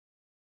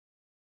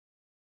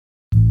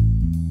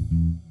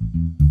A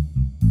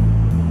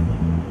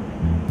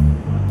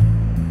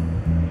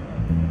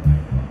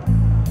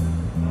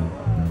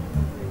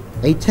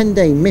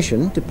 10-day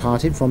mission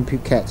departed from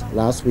Phuket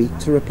last week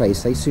to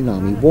replace a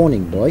tsunami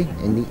warning buoy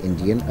in the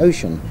Indian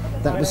Ocean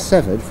that was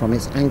severed from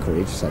its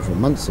anchorage several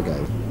months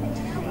ago.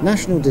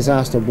 National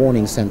Disaster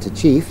Warning Centre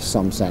Chief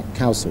Somsak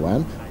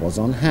Kausawan was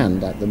on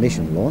hand at the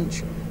mission launch,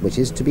 which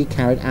is to be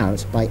carried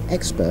out by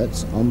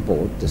experts on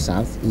board the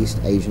Southeast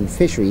Asian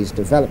Fisheries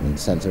Development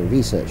Centre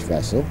research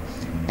vessel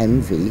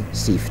MV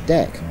Seaf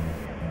Deck.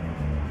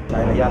 ใช้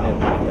ระยะเดิน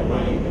ทางจาก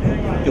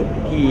จุด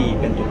ที่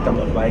เป็นจุดกำห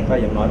นดไว้ก็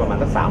อย่างน้อยประมาณ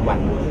สัก3 วัน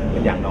เป็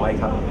นอย่างน้อย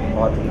ครับพ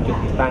อถึงจุด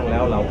ตั้งแล้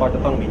วเราก็จะ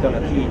ต้องมีเจ้าหน้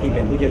าที่ที่เ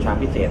ป็นผู้เชี่ยวชาญ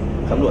พิเศษ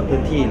สำรวจพื้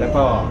นที่แล้ว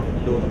ก็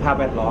ดูสภาพ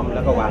แวดล้อมแ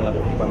ล้วก็วางระบ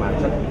บประมาณ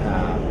สัก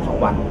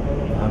2 วัน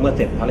เมื่อเ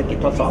สร็จภารกิจ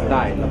ทดสอบไ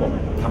ด้ระบบ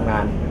ทำงา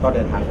นก็เ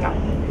ดินทางกลับ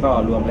ก็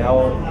รวมแล้ว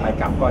ไป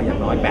กลับก็อย่าง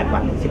น้อย8 วั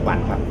นถึง10 วัน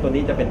ครับตัว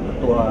นี้จะเป็น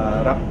ตัว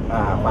รับ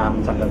ความ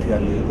สั่นสะเทือน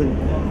หรือพื้น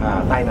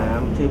ใต้น้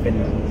ำที่เป็น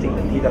สิ่งห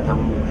นึ่งที่จะท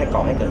ำให้ก่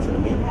อให้เกิดสึน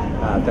ามิ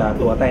จะ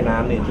ตัวใต้น้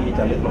ำเนี่ยที่จ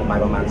ะลึกลงไป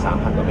ประมาณ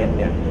 3,000 กว่าเมตร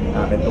เนี่ย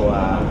เป็นตัว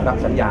รับ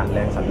สัญญาณแร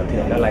งสั่นสะเทื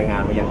อนและรายงา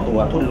นมายังตัว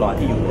ทุ่นลอย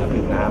ที่อยู่เหนือผิ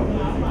วน้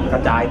ำกร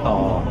ะจายต่อ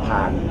ผ่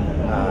าน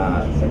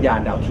สัญญาณ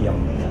ดาวเทียม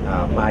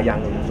มายัง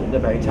ศูนย์เตือ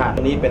นภัยแห่งชาติ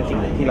ตัวนี้เป็นสิ่ง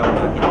หนึ่งที่เราม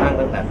าติดตั้ง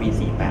ตั้งแต่ปี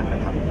 48 น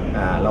ะครับ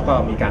แล้วก็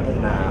มีการพัฒ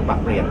นาปรับ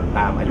เปลี่ยนต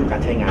ามอายุกา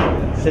รใช้งาน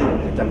ซึ่ง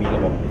จะมีร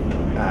ะบบ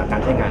กา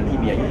รใช้งานที่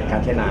มีอายุกา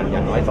รใช้งานอย่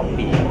างน้อย2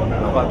 ปี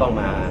เราก็ต้อง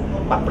มา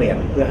ปรับเปลี่ยน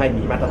เพื่อให้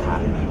มีมาตรฐาน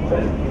ค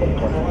ง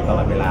ทนตล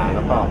อดเวลาแ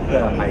ล้วก็เพื่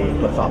อไป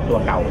ตรวจสอบตัว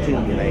เก่าซึ่ง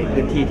อยู่ใน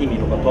พื้นที่ที่มี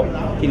ผลกระทบ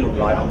ที่หลุด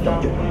ลอยออกจาก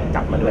จุดก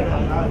ลับมาด้วยครั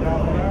บ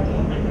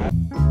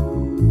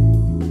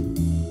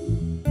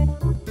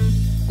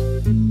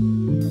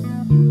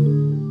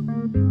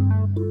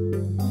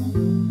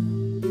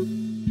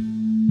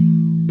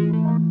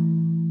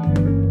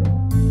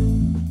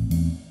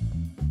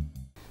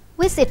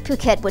Visit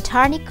Phuket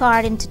Botanic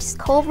Garden to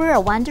discover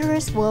a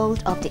wondrous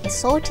world of the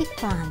exotic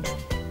plants.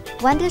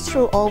 Wander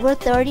through over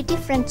 30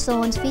 different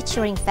zones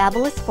featuring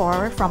fabulous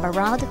flora from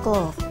around the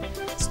globe.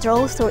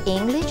 Stroll through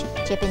English,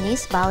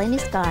 Japanese,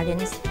 Balinese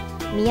gardens.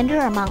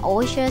 Meander among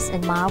orchards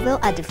and marvel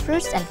at the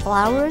fruits and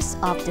flowers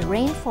of the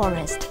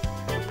rainforest.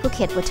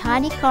 Phuket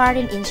Botanic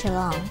Garden in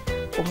Geelong.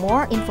 For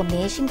more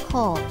information,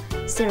 call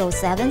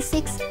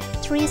 076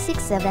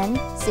 367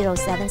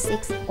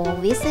 076 or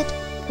visit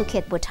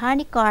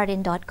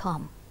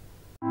PhuketBotanicGarden.com.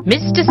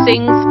 Mr.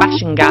 Singh's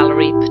Fashion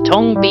Gallery,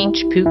 Patong Beach,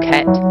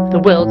 Phuket, the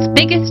world's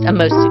biggest and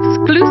most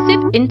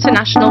exclusive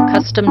international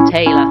custom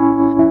tailor.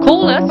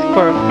 Call us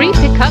for a free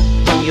pickup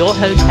from your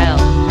hotel.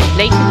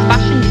 Latest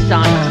fashion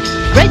designs,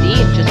 ready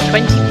in just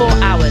 24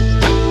 hours.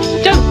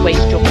 Don't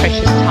waste your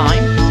precious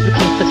time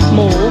looking for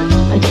small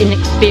and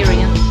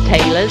inexperienced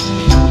tailors.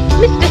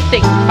 Mr.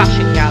 Singh's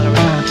Fashion Gallery.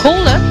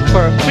 Call us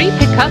for a free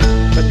pickup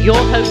from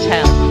your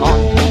hotel on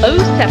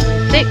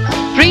 076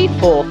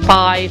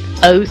 345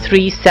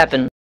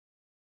 037.